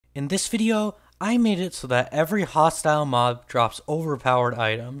In this video, I made it so that every hostile mob drops overpowered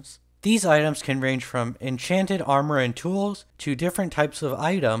items. These items can range from enchanted armor and tools, to different types of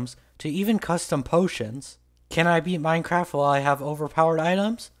items, to even custom potions. Can I beat Minecraft while I have overpowered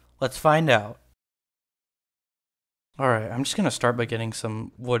items? Let's find out. Alright, I'm just gonna start by getting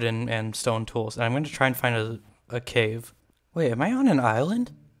some wooden and stone tools, and I'm gonna try and find a cave. Wait, am I on an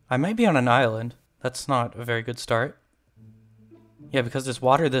island? I might be on an island. That's not a very good start. Yeah, because there's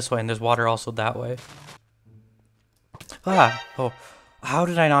water this way and there's water also that way. Ah! Oh, how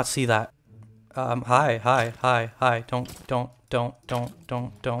did I not see that? Hi. Don't.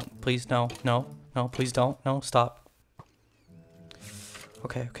 Please, no, please don't. No, stop.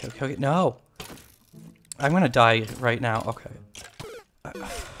 Okay, no! I'm gonna die right now. Okay.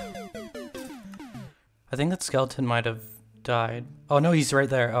 I think that skeleton might have died. Oh, no, he's right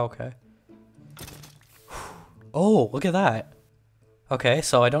there. Oh, okay. Oh, look at that. Okay,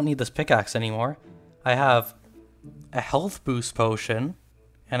 so I don't need this pickaxe anymore. I have a health boost potion,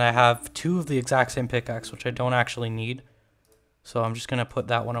 and I have 2 of the exact same pickaxe, which I don't actually need. So I'm just gonna put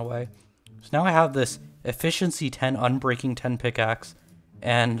that one away. So now I have this efficiency 10, unbreaking 10 pickaxe,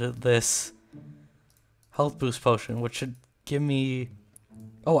 and this health boost potion, which should give me...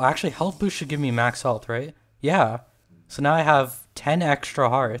 Oh, actually, health boost should give me max health, right? Yeah. So now I have 10 extra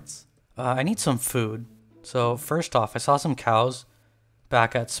hearts. I need some food. So first off, I saw some cows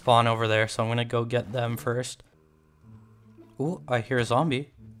back at spawn over there, so I'm gonna go get them first. Ooh, I hear a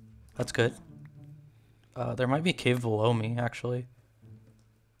zombie. That's good. There might be a cave below me, actually.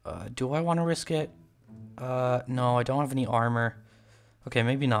 Do I want to risk it? No, I don't have any armor. Okay,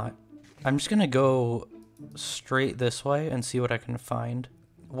 maybe not. I'm just gonna go straight this way and see what I can find.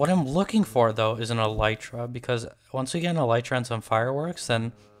 What I'm looking for, though, is an elytra, because once we get an elytra and some fireworks,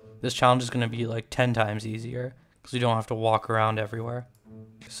 then this challenge is gonna be like 10 times easier, because we don't have to walk around everywhere.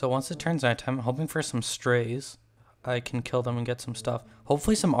 So once it turns nighttime, I'm hoping for some strays. I can kill them and get some stuff.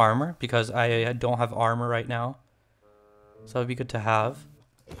 Hopefully some armor, because I don't have armor right now. So that would be good to have.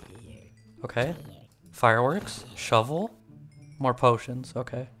 Okay. Fireworks. Shovel. More potions.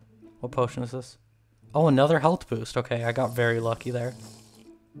 Okay. What potion is this? Oh, another health boost. Okay, I got very lucky there.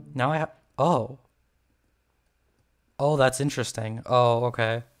 Now I have... Oh. Oh, that's interesting. Oh,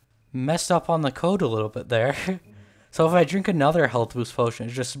 okay. Messed up on the code a little bit there. So if I drink another health boost potion,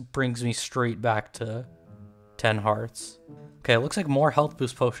 it just brings me straight back to 10 hearts. Okay, it looks like more health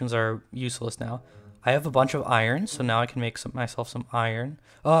boost potions are useless now. I have a bunch of iron, so now I can make myself some iron.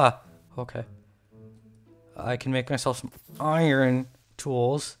 Ah, okay. I can make myself some iron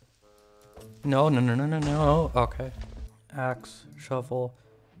tools. No. Okay. Axe, shovel,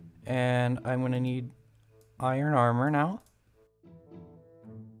 and I'm gonna need iron armor now.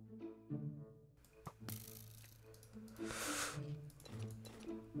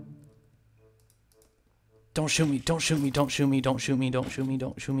 Don't shoot me.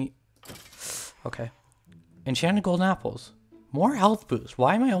 Okay. Enchanted golden apples. More health boost.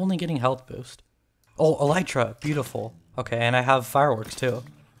 Why am I only getting health boost? Oh, elytra. Beautiful. Okay, and I have fireworks too.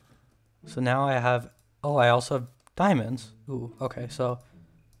 So now I have... Oh, I also have diamonds. Ooh, okay, so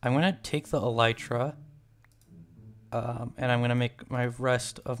I'm gonna take the elytra. And I'm gonna make my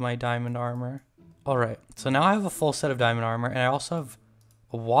rest of my diamond armor. Alright, so now I have a full set of diamond armor, and I also have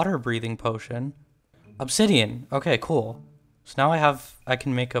a water breathing potion. Obsidian. Okay, cool. So now I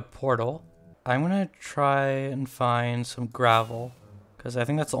can make a portal. I'm gonna try and find some gravel, because I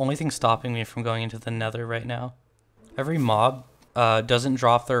think that's the only thing stopping me from going into the nether right now. Every mob doesn't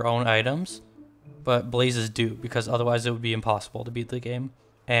drop their own items, but blazes do, because otherwise it would be impossible to beat the game.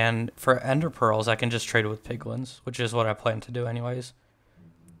 And for ender pearls, I can just trade it with piglins, which is what I plan to do anyways.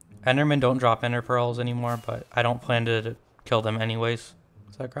 Endermen don't drop ender pearls anymore, but I don't plan to kill them anyways.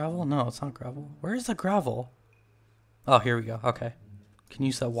 Is that gravel? No, it's not gravel. Where is the gravel? Oh, here we go. Okay. Can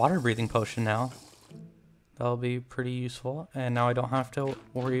use that water breathing potion now. That'll be pretty useful. And now I don't have to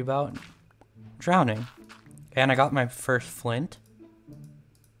worry about drowning. And I got my first flint.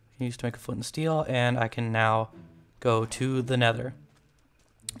 I can use to make a flint and steel. And I can now go to the nether.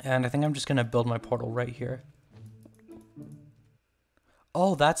 And I think I'm just going to build my portal right here.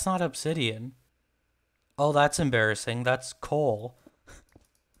 Oh, that's not obsidian. Oh, that's embarrassing. That's coal.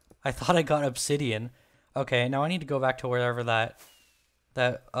 I thought I got obsidian. Okay, now I need to go back to wherever that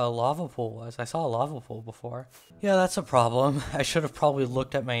lava pool was. I saw a lava pool before. Yeah, that's a problem. I should have probably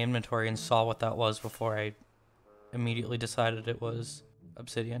looked at my inventory and saw what that was before I immediately decided it was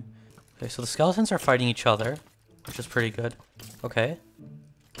obsidian. Okay, so the skeletons are fighting each other, which is pretty good. Okay.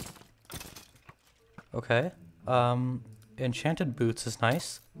 Okay. Enchanted boots is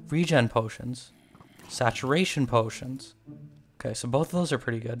nice. Regen potions. Saturation potions. Okay, so both of those are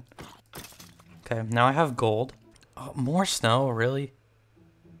pretty good. Okay, now I have gold. Oh, more snow, really?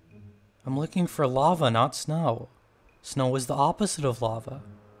 I'm looking for lava, not snow. Snow is the opposite of lava.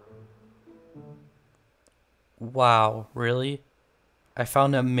 Wow, really? I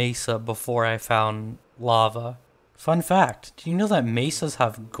found a mesa before I found lava. Fun fact, do you know that mesas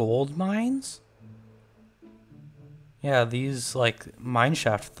have gold mines? Yeah, these, like,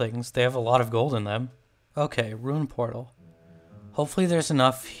 mineshaft things, they have a lot of gold in them. Okay, ruin portal. Hopefully there's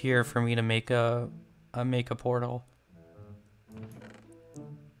enough here for me to make a portal.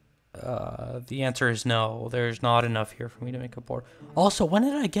 The answer is no. There's not enough here for me to make a portal. Also, when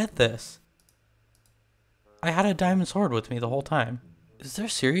did I get this? I had a diamond sword with me the whole time. Is there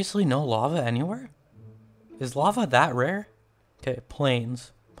seriously no lava anywhere? Is lava that rare? Okay,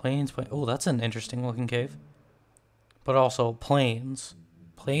 plains. Plains. Oh, that's an interesting looking cave. But also plains.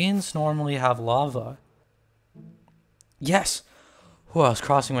 Plains normally have lava. Yes! Oh, I was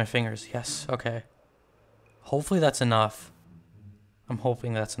crossing my fingers. Yes, okay. Hopefully that's enough. I'm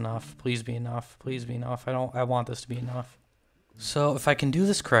hoping that's enough. Please be enough. Please be enough. I want this to be enough. So if I can do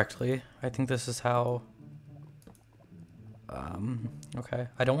this correctly, I think this is how... okay.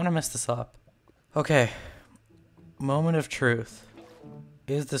 I don't want to mess this up. Okay. Moment of truth.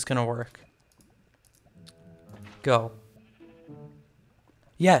 Is this gonna work? Go.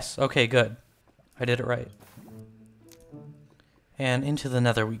 Yes, okay, good. I did it right. And into the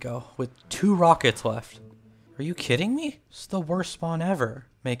nether we go, with 2 rockets left. Are you kidding me? It's the worst spawn ever.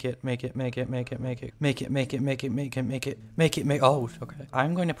 Make it, make it, make it, make it, make it, make it, make it, make it, make it, make it, make it, make oh, okay.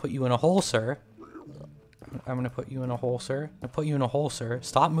 I'm going to put you in a hole, sir. I'm gonna put you in a hole, sir. I'm gonna put you in a hole, sir.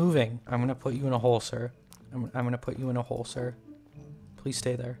 Stop moving. I'm gonna put you in a hole, sir. I'm gonna put you in a hole, sir. Please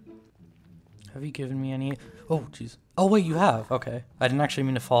stay there. Have you given me any? Oh, jeez. Oh, wait, you have. Okay. I didn't actually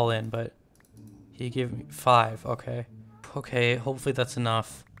mean to fall in, but he gave me 5. Okay. Okay, hopefully that's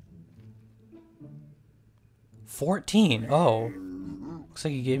enough. 14. Oh. Looks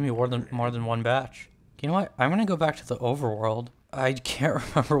like he gave me more than one batch. You know what? I'm gonna go back to the overworld. I can't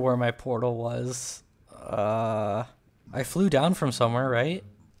remember where my portal was. I flew down from somewhere, right?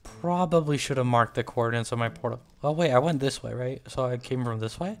 Probably should have marked the coordinates of my portal. Oh wait, I went this way, right? So I came from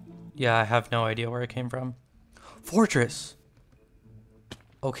this way? Yeah, I have no idea where I came from. Fortress!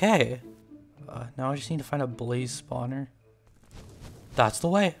 Okay. Now I just need to find a blaze spawner. That's the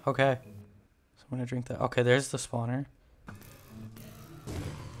way. Okay. So I'm gonna drink that. Okay, there's the spawner.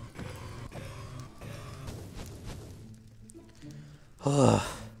 Ugh.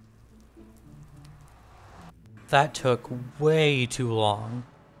 That took way too long.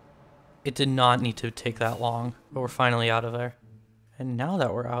 It did not need to take that long, but we're finally out of there. And now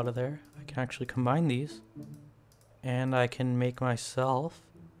that we're out of there, I can actually combine these. And I can make myself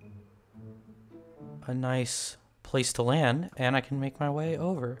a nice place to land, and I can make my way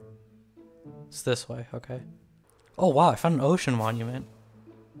over. It's this way, okay. Oh wow, I found an ocean monument.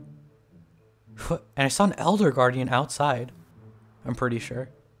 And I saw an elder guardian outside. I'm pretty sure.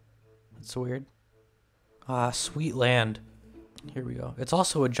 That's weird. Ah, sweet land. Here we go. It's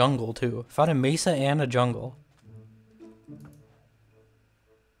also a jungle too. I found a mesa and a jungle.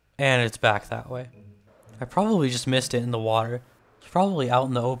 And it's back that way. I probably just missed it in the water. It's probably out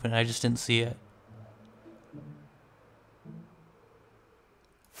in the open, I just didn't see it.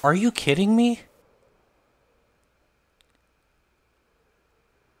 Are you kidding me?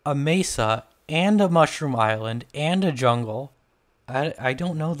 A mesa and a mushroom island and a jungle. I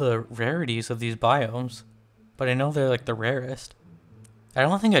don't know the rarities of these biomes, but I know they're like the rarest. I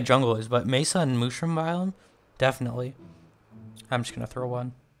don't think a jungle is, but mesa and mushroom biome, definitely. I'm just gonna throw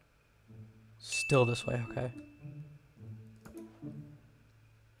one. Still this way, okay.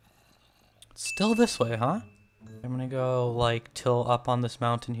 Still this way, huh? I'm gonna go like till up on this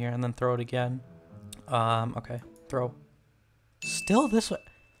mountain here and then throw it again. Okay, throw. Still this way.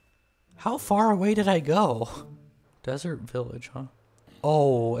 How far away did I go? Desert village, huh?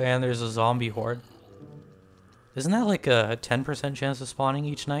 Oh, and there's a zombie horde. Isn't that like a 10% chance of spawning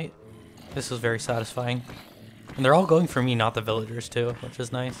each night? This is very satisfying. And they're all going for me, not the villagers too, which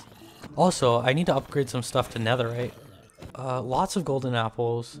is nice. Also, I need to upgrade some stuff to netherite. Lots of golden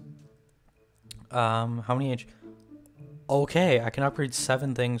apples. How many inch? Okay, I can upgrade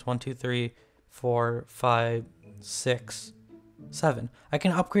 7 things. 1, 2, 3, 4, 5, 6, 7. I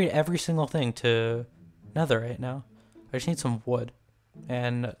can upgrade every single thing to netherite now. I just need some wood.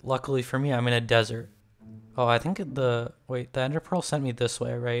 And luckily for me, I'm in a desert. Oh, I think the ender pearl sent me this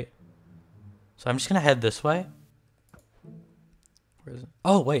way, right? So I'm just gonna head this way. Where is it?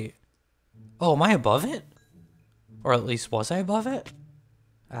 Oh, wait. Oh, am I above it? Or at least was I above it?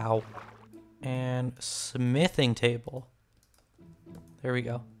 Ow. And smithing table. There we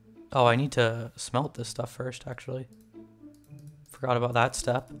go. Oh, I need to smelt this stuff first, actually. Forgot about that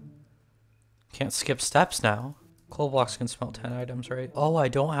step. Can't skip steps now. Coal blocks can smelt 10 items, right? Oh, I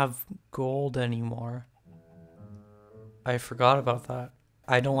don't have gold anymore. I forgot about that.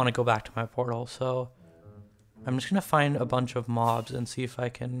 I don't want to go back to my portal, so I'm just gonna find a bunch of mobs and see if I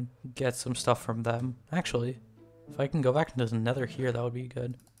can get some stuff from them. Actually, if I can go back into the nether here, that would be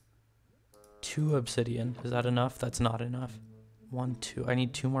good. 2 obsidian. Is that enough? That's not enough. 1, 2. I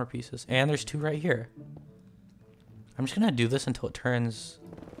need 2 more pieces. And there's 2 right here. I'm just gonna do this until it turns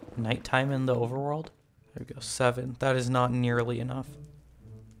nighttime in the overworld. There we go. 7. That is not nearly enough.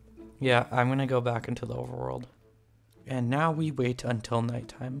 Yeah, I'm gonna go back into the overworld. And now we wait until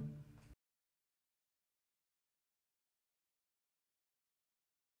nighttime.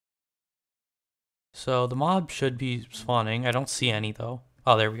 So the mob should be spawning. I don't see any though.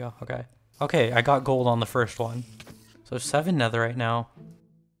 Oh, there we go. Okay. Okay, I got gold on the first one. So 7 netherite now.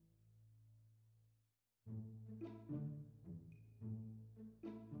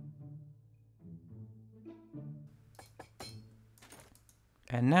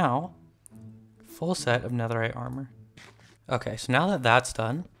 And now, full set of netherite armor. Okay, so now that that's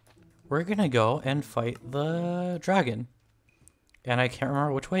done, we're gonna go and fight the dragon. And I can't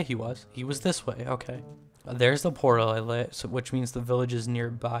remember which way he was. He was this way, okay. There's the portal I lit, so, which means the village is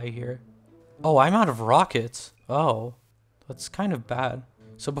nearby here. Oh, I'm out of rockets. Oh, that's kind of bad.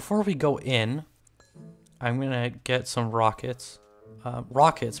 So before we go in, I'm gonna get some rockets.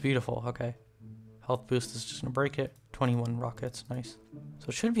 Rockets, beautiful, okay. Health boost is just gonna break it. 21 rockets, nice. So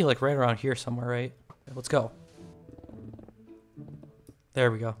it should be like right around here somewhere, right? Okay, let's go.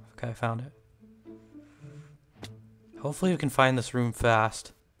 There we go. Okay, I found it. Hopefully we can find this room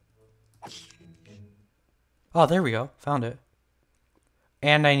fast. Oh, there we go. Found it.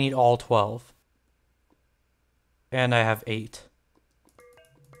 And I need all 12. And I have 8.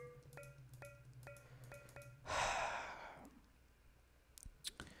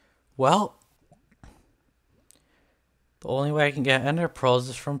 Well, the only way I can get ender pearls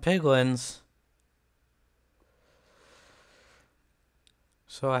is from piglins.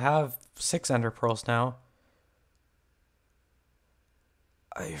 So I have 6 ender pearls now.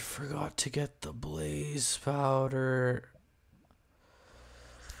 I forgot to get the blaze powder.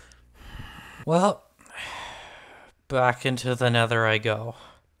 Well, back into the nether I go.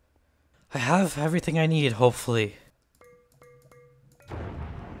 I have everything I need, hopefully.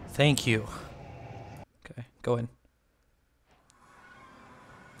 Thank you. Okay, go in.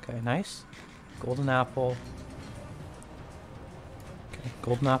 Okay, nice. Golden apple. Okay,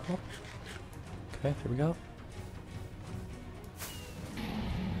 golden apple. Okay, here we go.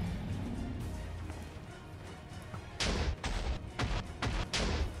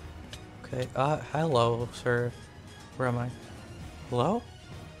 Okay, hello, sir. Where am I? Hello?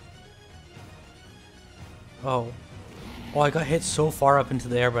 Oh. Oh, I got hit so far up into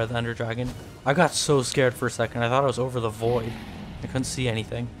the air by the Ender Dragon. I got so scared for a second. I thought I was over the void. I couldn't see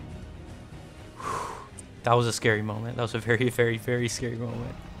anything. Whew. That was a scary moment. That was a very, very, very scary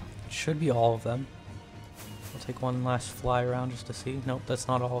moment. It should be all of them. I'll take one last fly around just to see. Nope, that's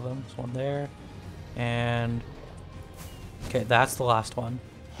not all of them. There's one there. And... okay, that's the last one.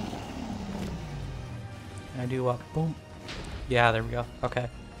 I do what? Boom. Yeah, there we go. Okay.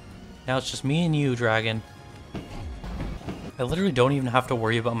 Now it's just me and you, dragon. I literally don't even have to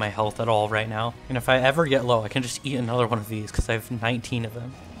worry about my health at all right now. And if I ever get low, I can just eat another one of these because I have 19 of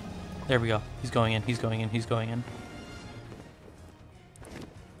them. There we go. He's going in, he's going in, he's going in.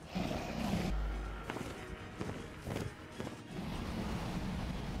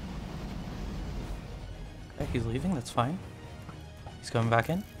 Okay, he's leaving, that's fine. He's coming back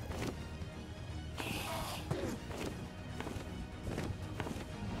in.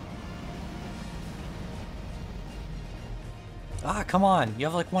 Ah, come on. You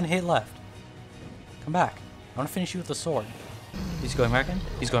have like 1 hit left. Come back. I want to finish you with the sword. He's going back in?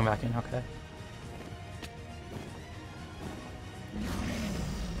 He's going back in, okay.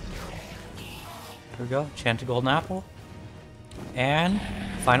 Here we go. Enchanted golden apple. And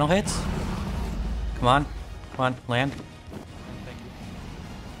final hits. Come on. Come on. Land. Thank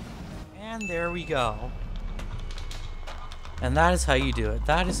you. And there we go. And that is how you do it.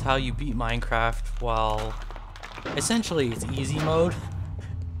 That is how you beat Minecraft while... essentially, it's easy mode.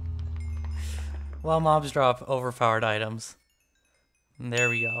 While mobs drop overpowered items. And there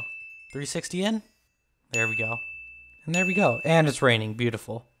we go. 360 in? There we go. And there we go. And it's raining.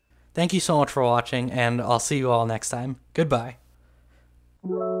 Beautiful. Thank you so much for watching, and I'll see you all next time. Goodbye.